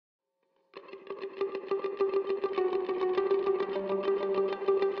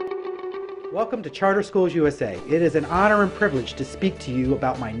Welcome to Charter Schools USA. It is an honor and privilege to speak to you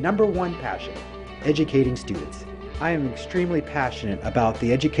about my #1 passion, educating students. I am extremely passionate about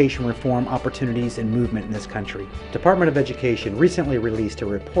the education reform opportunities and movement in this country. Department of Education recently released a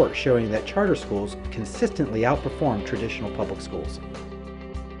report showing that charter schools consistently outperform traditional public schools.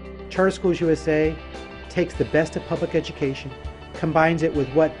 Charter Schools USA takes the best of public education, combines it with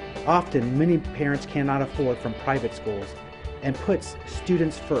what often many parents cannot afford from private schools, and puts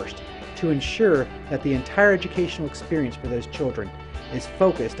students first to ensure that the entire educational experience for those children is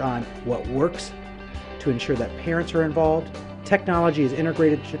focused on what works, to ensure that parents are involved, technology is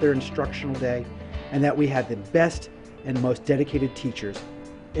integrated to their instructional day, and that we have the best and most dedicated teachers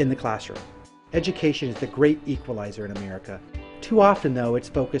in the classroom. Education is the great equalizer in America. Too often, though, it's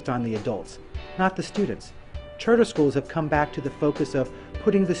focused on the adults, not the students. Charter schools have come back to the focus of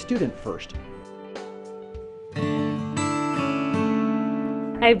putting the student first.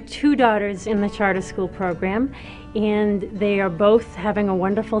 I have 2 daughters in the charter school program, and they are both having a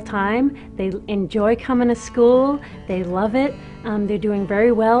wonderful time. They enjoy coming to school. They love it. They're doing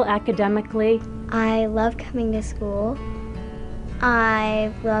very well academically. I love coming to school.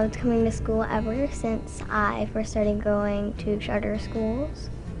 I've loved coming to school ever since I first started going to charter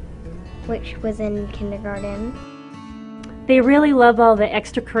schools, which was in kindergarten. They really love all the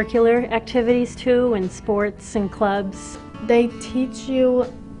extracurricular activities too, and sports and clubs. They teach you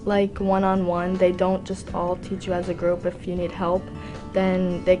like one-on-one. They don't just all teach you as a group. If you need help,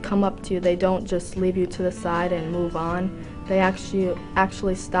 then they come up to you. They don't just leave you to the side and move on. They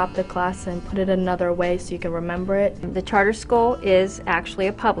actually stop the class and put it another way so you can remember it. The charter school is actually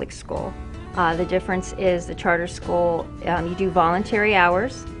a public school. The difference is the charter school, you do voluntary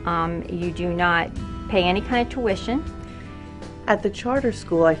hours. You do not pay any kind of tuition. At the charter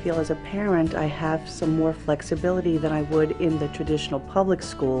school, I feel as a parent I have some more flexibility than I would in the traditional public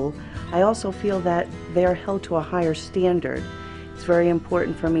school. I also feel that they are held to a higher standard. It's very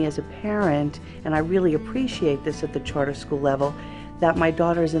important for me as a parent, and I really appreciate this at the charter school level, that my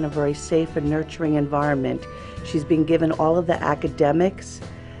daughter is in a very safe and nurturing environment. She's been given all of the academics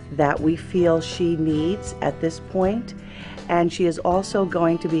that we feel she needs at this point, and she is also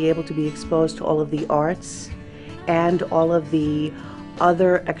going to be able to be exposed to all of the arts and all of the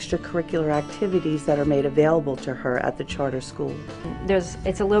other extracurricular activities that are made available to her at the charter school.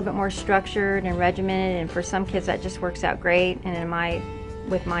 It's a little bit more structured and regimented, and for some kids that just works out great, and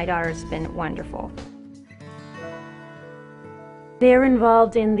with my daughter it's been wonderful. They're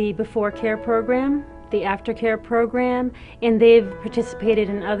involved in the before care program, the aftercare program, and they've participated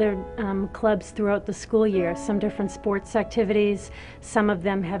in other clubs throughout the school year, some different sports activities. Some of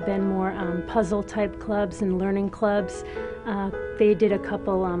them have been more puzzle type clubs and learning clubs. They did a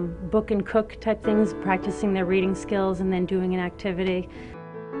couple book and cook type things, practicing their reading skills and then doing an activity.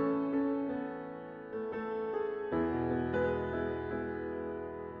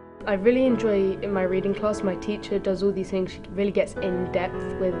 I really enjoy in my reading class. My teacher does all these things. She really gets in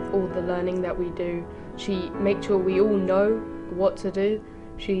depth with all the learning that we do. She makes sure we all know what to do.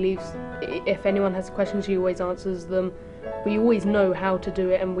 She leaves, if anyone has questions, she always answers them. We always know how to do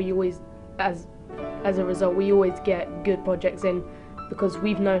it, and we always, as a result, we always get good projects in because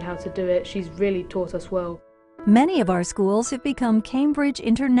we've known how to do it. She's really taught us well. Many of our schools have become Cambridge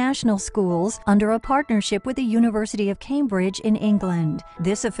International Schools under a partnership with the University of Cambridge in England.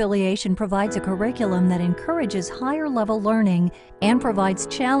 This affiliation provides a curriculum that encourages higher-level learning and provides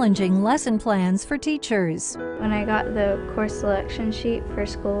challenging lesson plans for teachers. When I got the course selection sheet for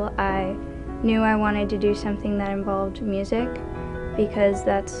school, I knew I wanted to do something that involved music because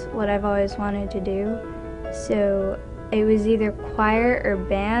that's what I've always wanted to do. So it was either choir or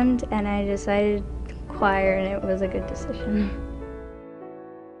band, and I decided choir, and it was a good decision.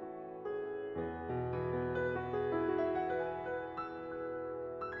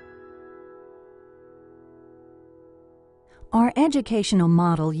 Our educational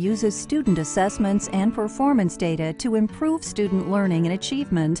model uses student assessments and performance data to improve student learning and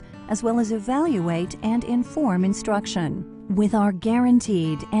achievement, as well as evaluate and inform instruction. With our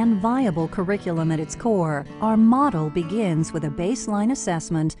guaranteed and viable curriculum at its core, our model begins with a baseline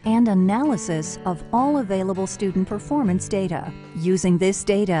assessment and analysis of all available student performance data. Using this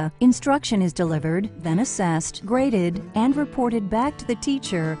data, instruction is delivered, then assessed, graded, and reported back to the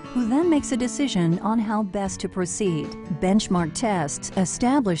teacher, who then makes a decision on how best to proceed. Benchmark tests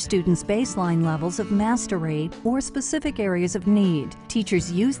establish students' baseline levels of mastery or specific areas of need. Teachers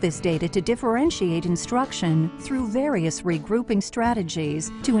use this data to differentiate instruction through various regrouping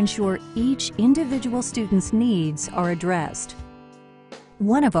strategies to ensure each individual student's needs are addressed.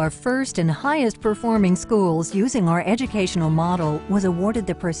 One of our first and highest performing schools using our educational model was awarded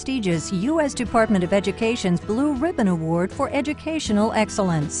the prestigious U.S. Department of Education's Blue Ribbon Award for Educational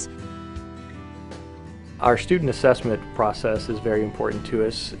Excellence. Our student assessment process is very important to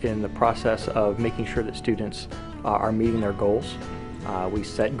us in the process of making sure that students are meeting their goals. We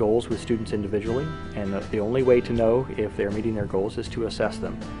set goals with students individually, and the only way to know if they're meeting their goals is to assess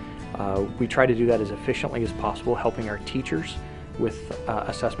them. We try to do that as efficiently as possible, helping our teachers with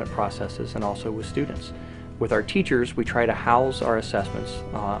assessment processes and also with students. With our teachers, we try to house our assessments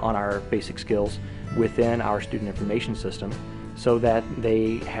on our basic skills within our student information system so that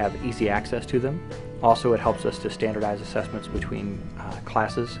they have easy access to them. Also, it helps us to standardize assessments between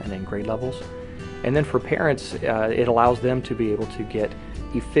classes and in grade levels. And then for parents, it allows them to be able to get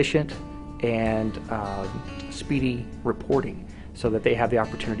efficient and speedy reporting so that they have the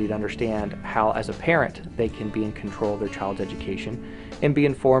opportunity to understand how, as a parent, they can be in control of their child's education and be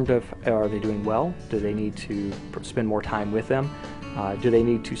informed of, are they doing well? Do they need to spend more time with them? Do they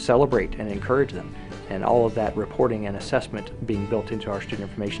need to celebrate and encourage them? And all of that reporting and assessment being built into our student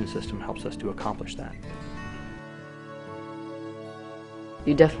information system helps us to accomplish that.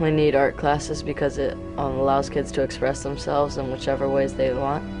 You definitely need art classes because it allows kids to express themselves in whichever ways they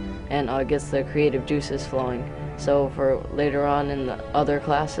want and gets the creative juices flowing. So for later on in the other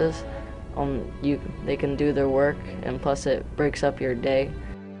classes, they can do their work, and plus it breaks up your day.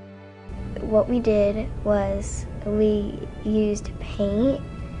 What we did was we used paint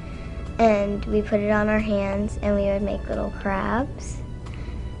and we put it on our hands and we would make little crabs.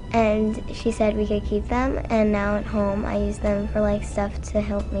 And she said we could keep them, and now at home I use them for like stuff to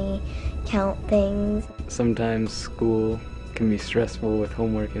help me count things. Sometimes school can be stressful with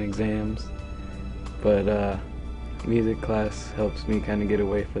homework and exams, but music class helps me kind of get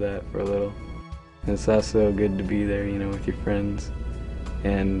away for that for a little. And it's also good to be there, you know, with your friends.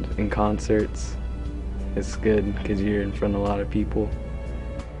 And in concerts, it's good because you're in front of a lot of people.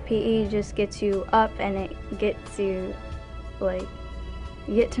 PE just gets you up, and it gets you, like,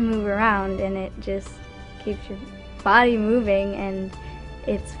 you get to move around, and it just keeps your body moving, and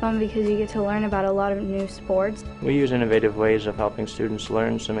it's fun because you get to learn about a lot of new sports. We use innovative ways of helping students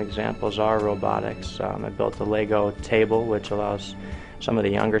learn. Some examples are robotics. I built a Lego table, which allows some of the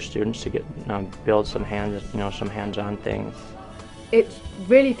younger students to get build some hands-on things. It's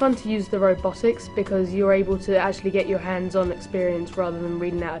really fun to use the robotics because you're able to actually get your hands-on experience rather than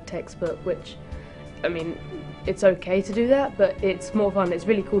reading out a textbook, which, I mean, it's okay to do that, but it's more fun. It's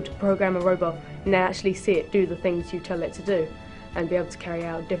really cool to program a robot and actually see it do the things you tell it to do and be able to carry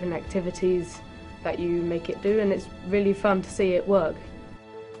out different activities that you make it do, and it's really fun to see it work.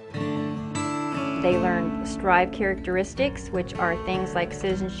 They learn STRIVE characteristics, which are things like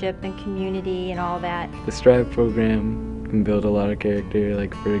citizenship and community and all that. The STRIVE program can build a lot of character,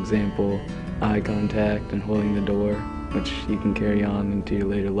 like for example, eye contact and holding the door, which you can carry on into your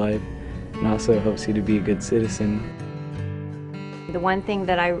later life, and also helps you to be a good citizen. The one thing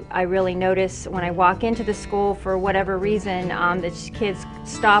that I really notice when I walk into the school, for whatever reason, the kids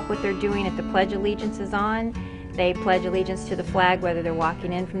stop what they're doing if the Pledge of Allegiance is on. They pledge allegiance to the flag whether they're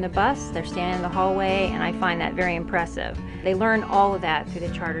walking in from the bus, they're standing in the hallway, and I find that very impressive. They learn all of that through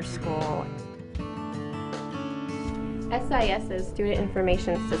the charter school. SIS's Student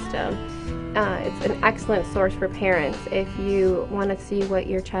Information System. It's an excellent source for parents. If you want to see what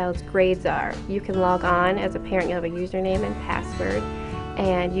your child's grades are, you can log on as a parent. You have a username and password,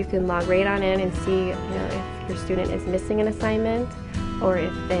 and you can log right on in and see, if your student is missing an assignment or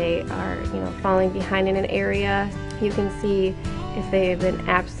if they are, falling behind in an area. You can see if they've been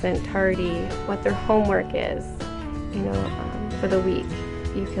absent, tardy, what their homework is, for the week.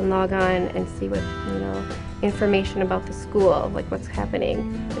 You can log on and see what, information about the school, like what's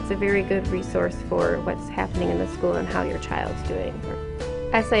happening. It's a very good resource for what's happening in the school and how your child's doing.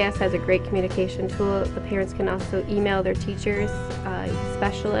 SIS has a great communication tool. The parents can also email their teachers,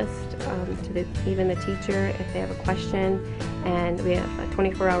 specialist, even the teacher if they have a question. And we have a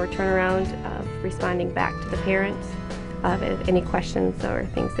 24-hour turnaround of responding back to the parents of any questions or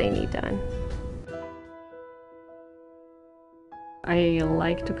things they need done. I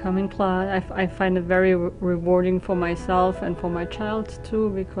like to come in class. I find it very rewarding for myself and for my child too,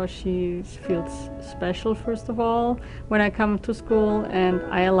 because she feels special first of all when I come to school, and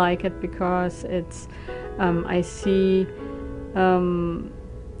I like it because it's I see that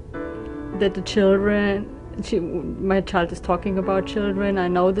the children, my child is talking about children. I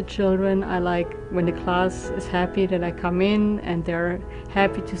know the children. I like when the class is happy that I come in and they're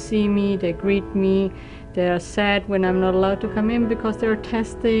happy to see me, they greet me. They're sad when I'm not allowed to come in because they're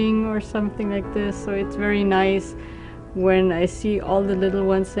testing or something like this. So it's very nice when I see all the little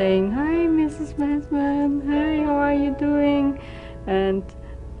ones saying, "Hi, Mrs. Messman, hi, how are you doing?" And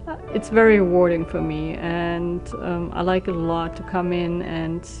it's very rewarding for me, and I like it a lot to come in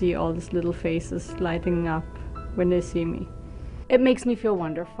and see all these little faces lighting up when they see me. It makes me feel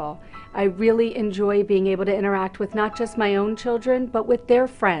wonderful. I really enjoy being able to interact with not just my own children, but with their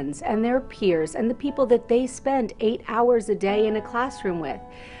friends and their peers and the people that they spend 8 hours a day in a classroom with.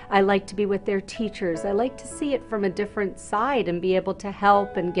 I like to be with their teachers. I like to see it from a different side and be able to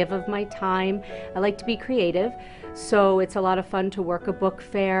help and give of my time. I like to be creative, so it's a lot of fun to work a book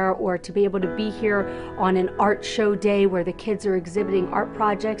fair or to be able to be here on an art show day where the kids are exhibiting art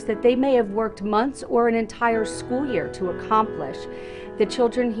projects that they may have worked months or an entire school year to accomplish. The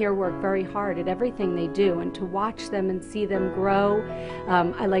children here work very hard at everything they do, and to watch them and see them grow.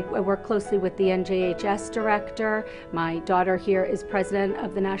 I work closely with the NJHS director. My daughter here is president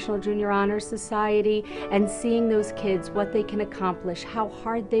of the National Junior Honor Society, and seeing those kids, what they can accomplish, how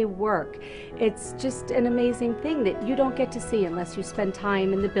hard they work. It's just an amazing thing that you don't get to see unless you spend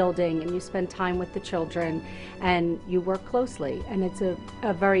time in the building and you spend time with the children and you work closely. And it's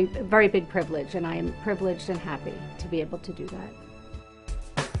a very, very big privilege, and I am privileged and happy to be able to do that.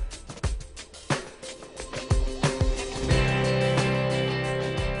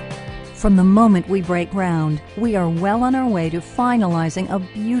 From the moment we break ground, we are well on our way to finalizing a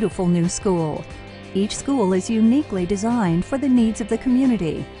beautiful new school. Each school is uniquely designed for the needs of the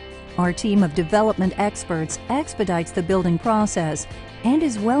community. Our team of development experts expedites the building process and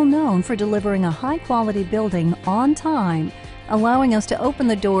is well known for delivering a high-quality building on time, allowing us to open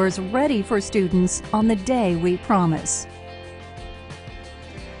the doors ready for students on the day we promise.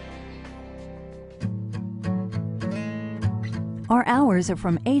 Our hours are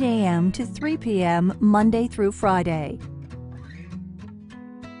from 8 a.m. to 3 p.m. Monday through Friday.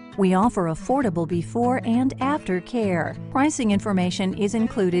 We offer affordable before and after care. Pricing information is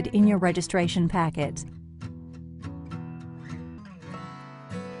included in your registration packet.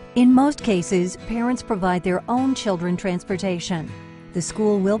 In most cases, parents provide their own children transportation. The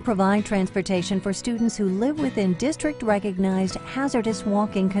school will provide transportation for students who live within district-recognized hazardous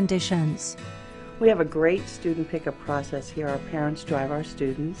walking conditions. We have a great student pickup process here. Our parents drive our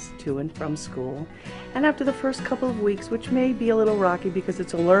students to and from school. And after the first couple of weeks, which may be a little rocky because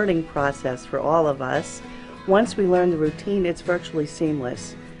it's a learning process for all of us, once we learn the routine, it's virtually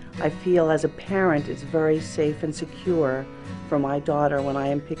seamless. I feel as a parent it's very safe and secure for my daughter when I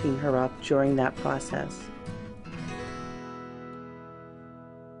am picking her up during that process.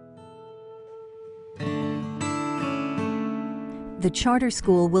 The charter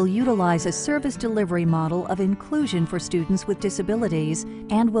school will utilize a service delivery model of inclusion for students with disabilities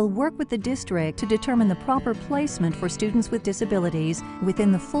and will work with the district to determine the proper placement for students with disabilities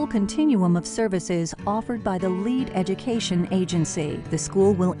within the full continuum of services offered by the lead education agency. The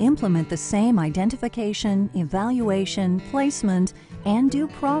school will implement the same identification, evaluation, placement, and due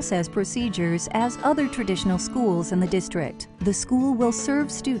process procedures as other traditional schools in the district. The school will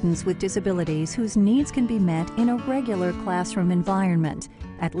serve students with disabilities whose needs can be met in a regular classroom environment,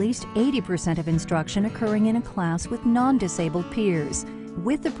 at least 80% of instruction occurring in a class with non-disabled peers,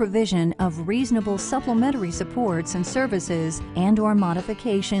 with the provision of reasonable supplementary supports and services and/or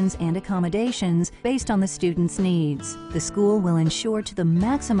modifications and accommodations based on the student's needs. The school will ensure to the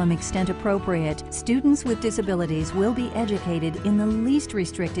maximum extent appropriate, students with disabilities will be educated in the least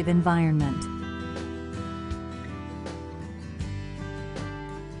restrictive environment.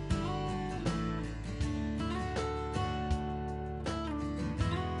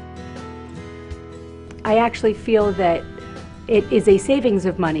 I actually feel that it is a savings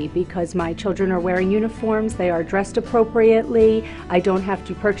of money because my children are wearing uniforms, they are dressed appropriately, I don't have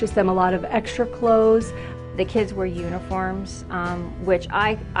to purchase them a lot of extra clothes. The kids wear uniforms, which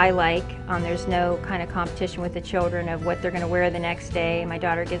I like. There's no kind of competition with the children of what they're going to wear the next day. My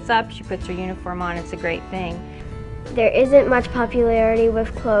daughter gets up, she puts her uniform on, it's a great thing. There isn't much popularity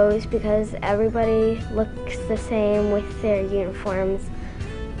with clothes because everybody looks the same with their uniforms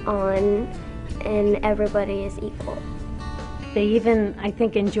on, and everybody is equal. They even, I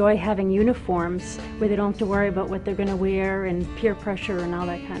think, enjoy having uniforms where they don't have to worry about what they're going to wear and peer pressure and all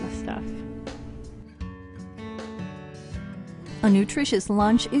that kind of stuff. A nutritious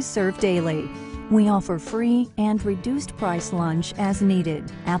lunch is served daily. We offer free and reduced price lunch as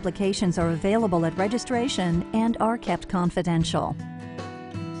needed. Applications are available at registration and are kept confidential.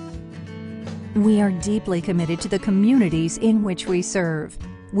 We are deeply committed to the communities in which we serve.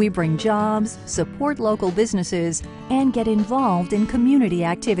 We bring jobs, support local businesses, and get involved in community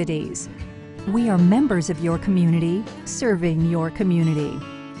activities. We are members of your community, serving your community.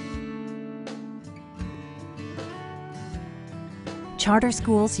 Charter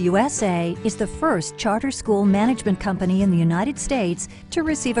Schools USA is the first charter school management company in the United States to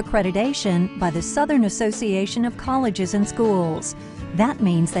receive accreditation by the Southern Association of Colleges and Schools. That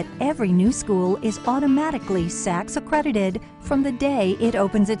means that every new school is automatically SACS accredited from the day it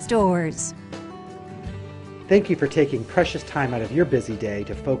opens its doors. Thank you for taking precious time out of your busy day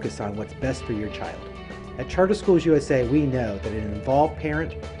to focus on what's best for your child. At Charter Schools USA, we know that an involved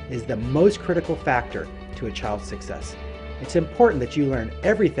parent is the most critical factor to a child's success. It's important that you learn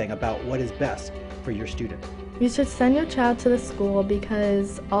everything about what is best for your student. You should send your child to the school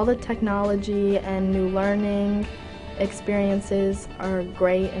because all the technology and new learning experiences are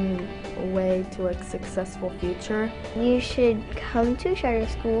great and a way to a successful future. You should come to charter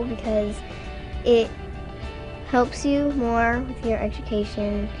school because it helps you more with your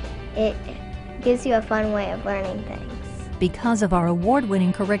education. It gives you a fun way of learning things. Because of our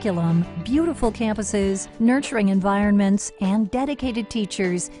award-winning curriculum, beautiful campuses, nurturing environments, and dedicated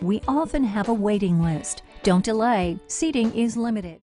teachers, we often have a waiting list. Don't delay. Seating is limited.